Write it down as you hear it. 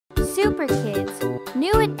Super Kids,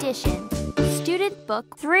 New Edition, Student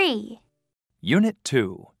Book 3. Unit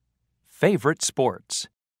 2, Favorite Sports.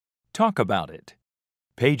 Talk about it.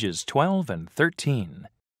 Pages 12 and 13.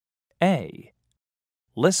 A.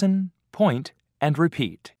 Listen, point, and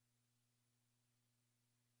repeat.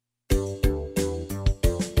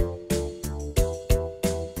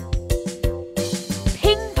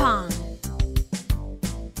 Ping pong.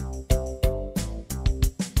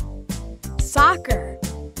 Soccer.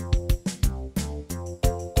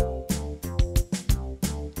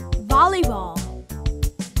 Volleyball.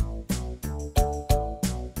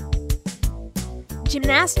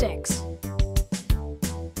 Gymnastics.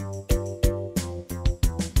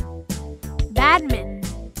 Badminton.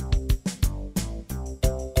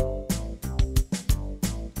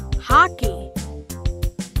 Hockey.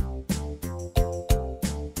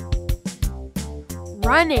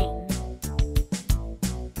 Running.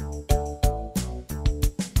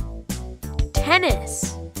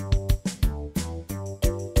 Tennis.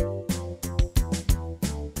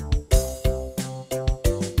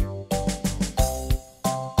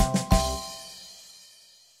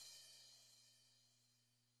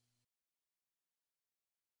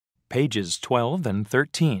 Pages 12 and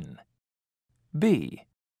 13. B.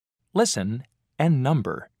 Listen and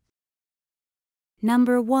number.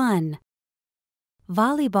 Number 1.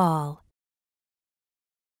 Volleyball.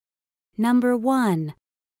 Number 1.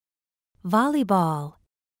 Volleyball.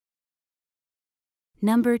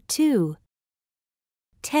 Number 2.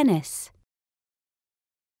 Tennis.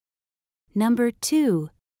 Number 2.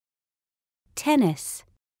 Tennis.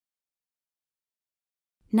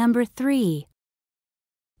 Number 3.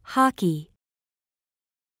 Hockey.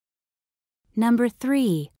 Number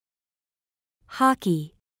 3.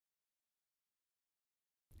 Hockey.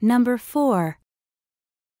 Number 4.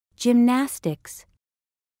 Gymnastics.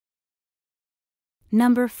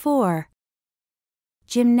 Number 4.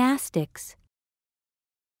 Gymnastics.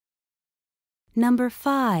 Number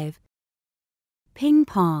 5. Ping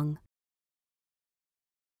pong.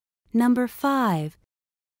 Number 5.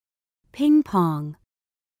 Ping pong.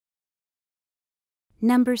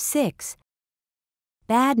 Number 6.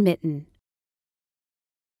 Badminton.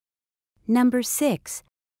 Number 6.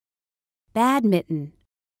 Badminton.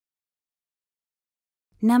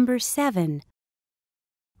 Number 7.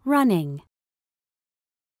 Running.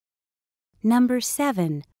 Number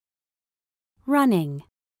 7. Running.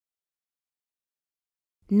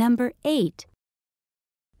 Number 8.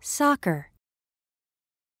 Soccer.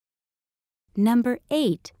 Number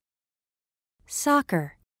 8.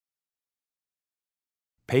 Soccer.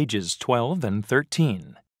 Pages 12 and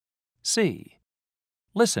 13. C.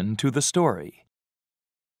 Listen to the story.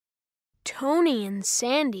 Tony and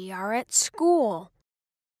Sandy are at school.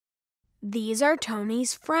 These are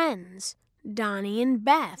Tony's friends, Donnie and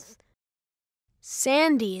Beth.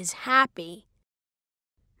 Sandy is happy.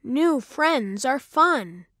 New friends are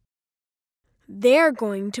fun. They're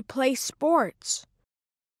going to play sports.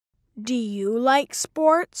 Do you like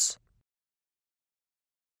sports?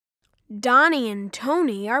 Donnie and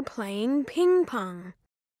Tony are playing ping pong.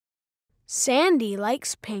 Sandy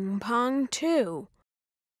likes ping pong too.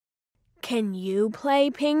 Can you play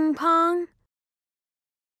ping pong?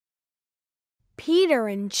 Peter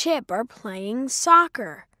and Chip are playing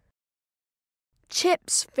soccer.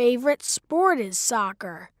 Chip's favorite sport is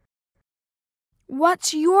soccer.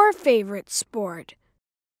 What's your favorite sport?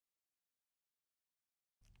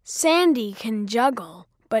 Sandy can juggle,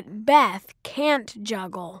 but Beth can't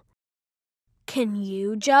juggle. Can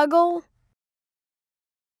you juggle?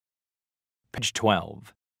 Page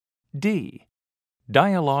 12. D.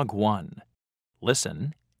 Dialogue 1.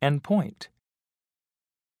 Listen and point.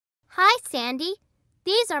 Hi, Sandy.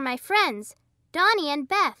 These are my friends, Donnie and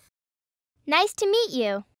Beth. Nice to meet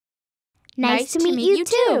you. Nice to meet you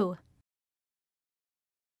too.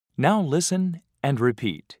 Now listen and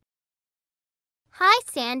repeat. Hi,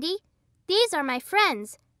 Sandy. These are my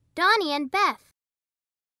friends, Donnie and Beth.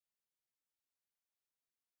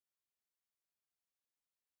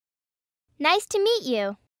 Nice to meet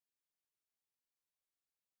you.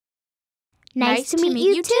 Nice to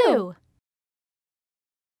meet you too.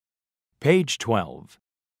 Page 12.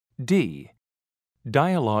 D.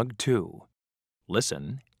 Dialogue 2.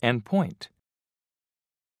 Listen and point.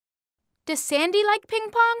 Does Sandy like ping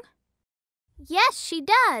pong? Yes, she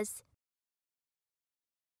does.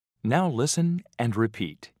 Now listen and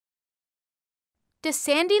repeat. Does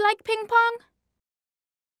Sandy like ping pong?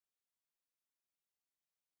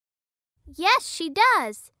 Yes, she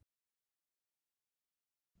does.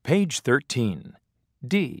 Page 13.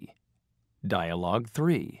 D. Dialogue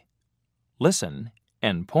 3. Listen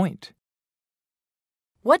and point.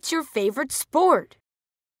 What's your favorite sport?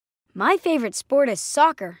 My favorite sport is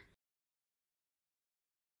soccer.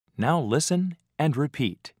 Now listen and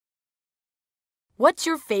repeat. What's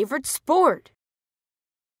your favorite sport?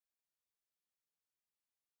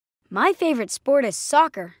 My favorite sport is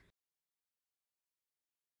soccer.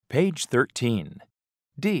 Page 13.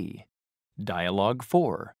 D. Dialogue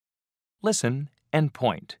 4. Listen and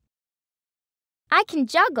point. I can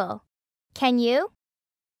juggle. Can you?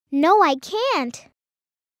 No, I can't.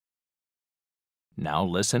 Now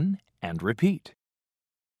listen and repeat.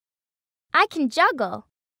 I can juggle.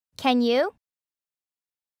 Can you?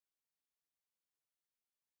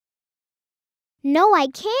 No, I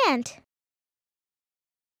can't.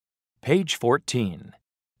 Page 14.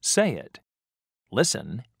 Say it.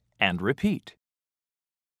 Listen and repeat.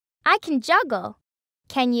 I can juggle.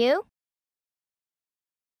 Can you?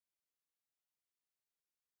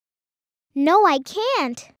 No, I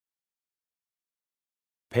can't.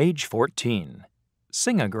 Page 14.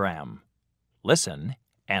 Singogram. Listen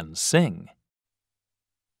and sing.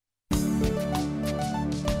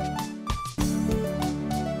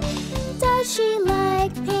 Does she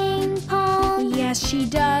like ping pong? Yes, she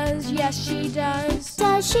does. Yes, she does.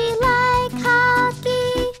 Does she like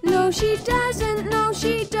hockey? No, she doesn't. No,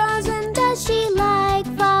 she doesn't. Does she like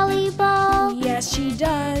volleyball? Yes, she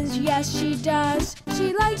does. Yes, she does.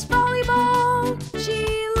 She likes volleyball.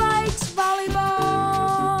 She likes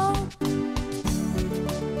volleyball.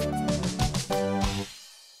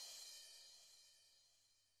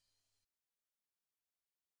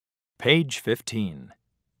 Page 15.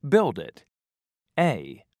 Build it.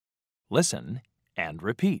 A. Listen and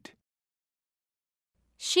repeat.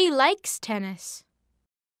 She likes tennis.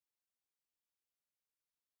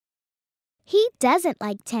 He doesn't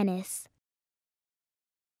like tennis.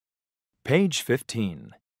 Page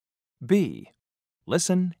 15. B.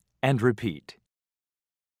 Listen and repeat.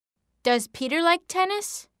 Does Peter like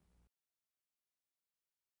tennis?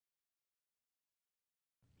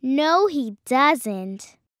 No, he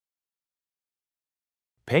doesn't.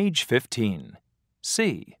 Page 15.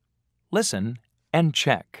 C. Listen and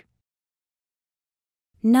check.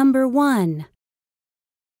 Number 1.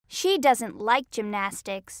 She doesn't like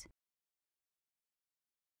gymnastics.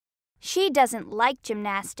 She doesn't like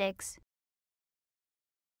gymnastics.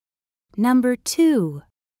 Number 2.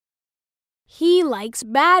 He likes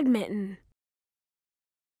badminton.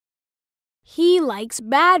 He likes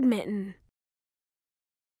badminton.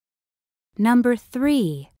 Number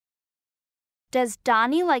 3. Does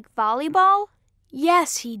Donnie like volleyball?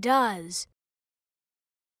 Yes, he does.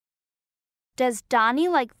 Does Donnie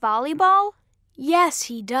like volleyball? Yes,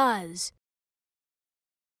 he does.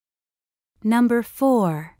 Number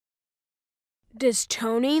 4. Does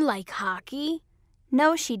Tony like hockey?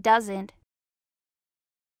 No, she doesn't.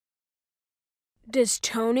 Does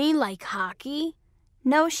Tony like hockey?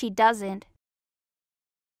 No, she doesn't.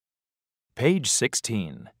 Page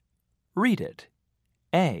 16. Read it.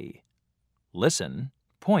 A. Listen,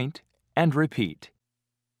 point, and repeat.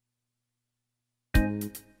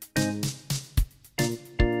 It.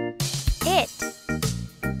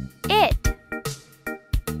 It.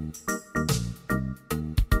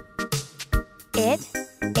 It.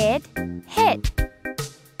 It. Hit.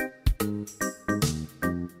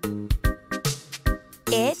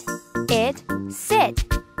 It. It. Sit.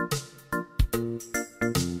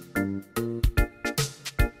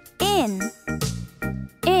 In.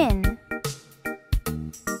 In.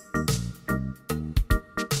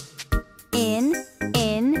 In.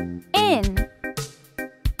 In.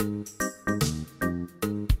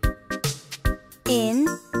 In.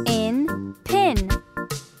 In. Pin.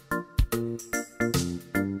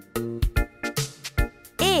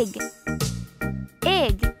 Egg.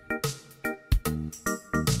 Egg.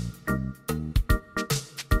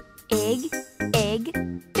 Egg. Egg.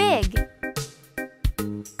 Big.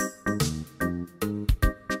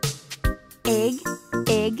 Egg.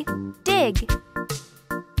 Egg. Dig.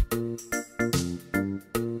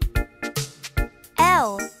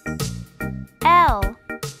 L. L.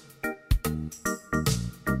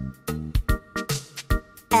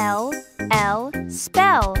 L. L.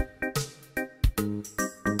 Spell.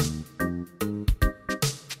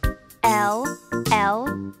 L.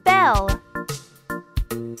 L. Bell.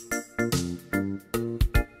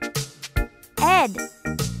 Ed.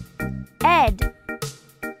 Ed.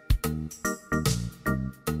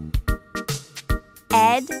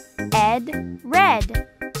 Ed. Ed. Red.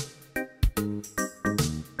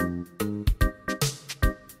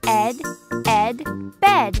 Ed. Ed.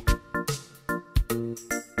 Bed.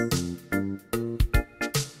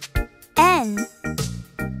 N.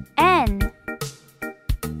 N.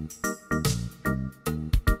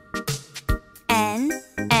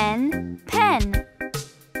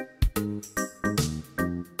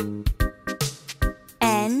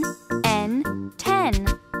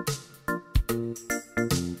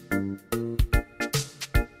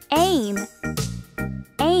 Name.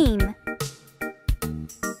 Aim.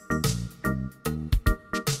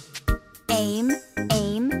 Aim,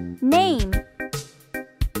 aim, name.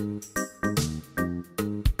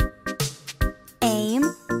 Aim,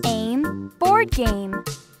 aim, board game.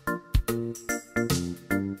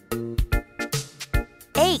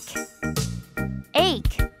 Ache,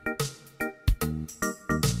 ache.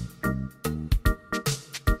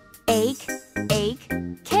 Ache, ache,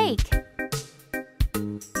 cake.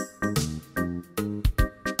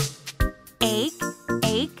 Ache,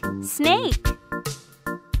 ache, snake.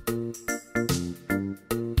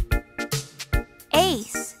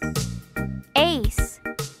 Ace, ace.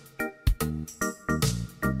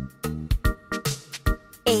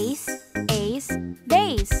 Ace, ace,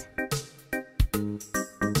 vase.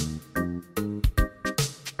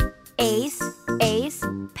 Ace, ace,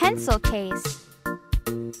 pencil case.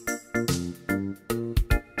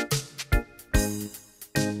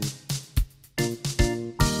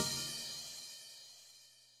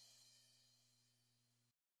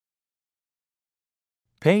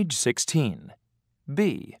 Page 16.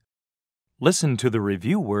 B. Listen to the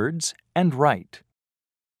review words and write.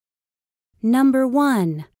 Number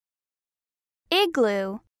 1.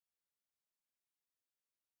 Igloo.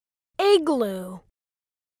 Igloo.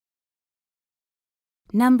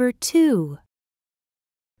 Number 2.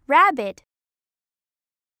 Rabbit.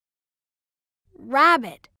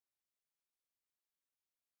 Rabbit.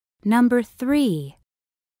 Number 3.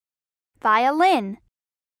 Violin.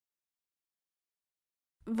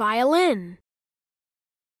 Violin.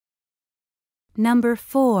 Number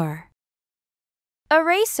 4.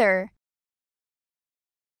 Eraser.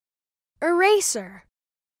 Eraser.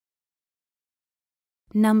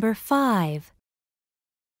 Number 5.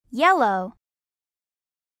 Yellow.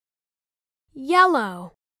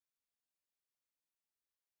 Yellow.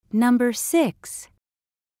 Number 6.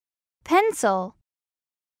 Pencil.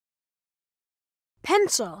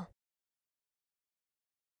 Pencil.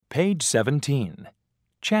 Page 17.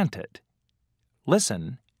 Chant it.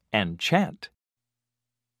 Listen and chant.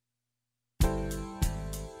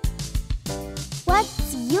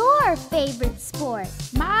 What's your favorite sport?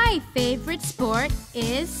 My favorite sport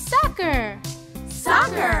is soccer.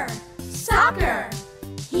 Soccer! Soccer!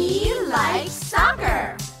 He likes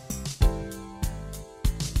soccer!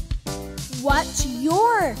 What's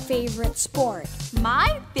your favorite sport?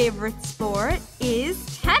 My favorite sport is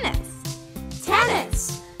tennis.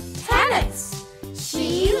 Tennis! Tennis!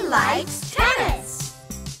 She likes tennis!